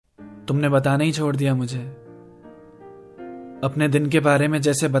तुमने बताना ही छोड़ दिया मुझे। अपने दिन के बारे में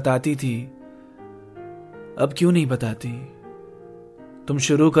जैसे बताती थी, अब क्यों नहीं बताती? तुम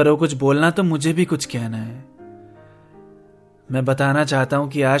शुरू करो कुछ बोलना तो मुझे भी कुछ कहना है। मैं बताना चाहता हूं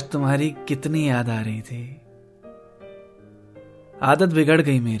कि आज तुम्हारी कितनी याद आ रही थी। आदत बिगड़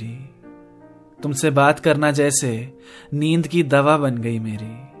गई मेरी, तुमसे बात करना जैसे नींद की दवा बन गई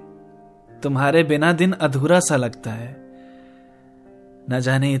मेरी। तुम्हारे बिना दिन अधूरा सा लगता है, न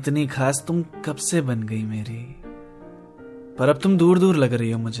जाने इतनी खास तुम कब से बन गई मेरी। पर अब तुम दूर दूर लग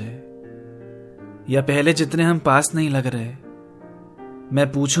रही हो मुझे, या पहले जितने हम पास नहीं लग रहे।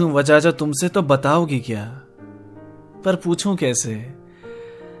 मैं पूछूं वजह जो तुमसे तो बताओगी क्या? पर पूछूं कैसे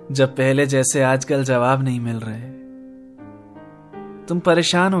जब पहले जैसे आजकल जवाब नहीं मिल रहे। तुम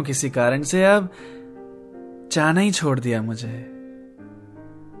परेशान हो किसी कारण से, अब चाहना ही छोड़ दिया मुझे।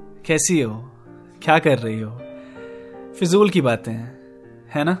 कैसी हो, क्या कर रही हो? फिजूल की बातें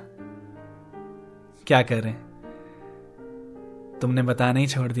है ना? क्या करें, तुमने बताना ही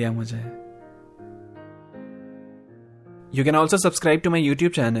छोड़ दिया मुझे। You can also subscribe to my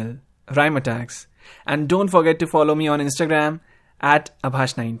YouTube channel, Rhyme Attacks, and don't forget to follow me on Instagram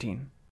 @Abhash19.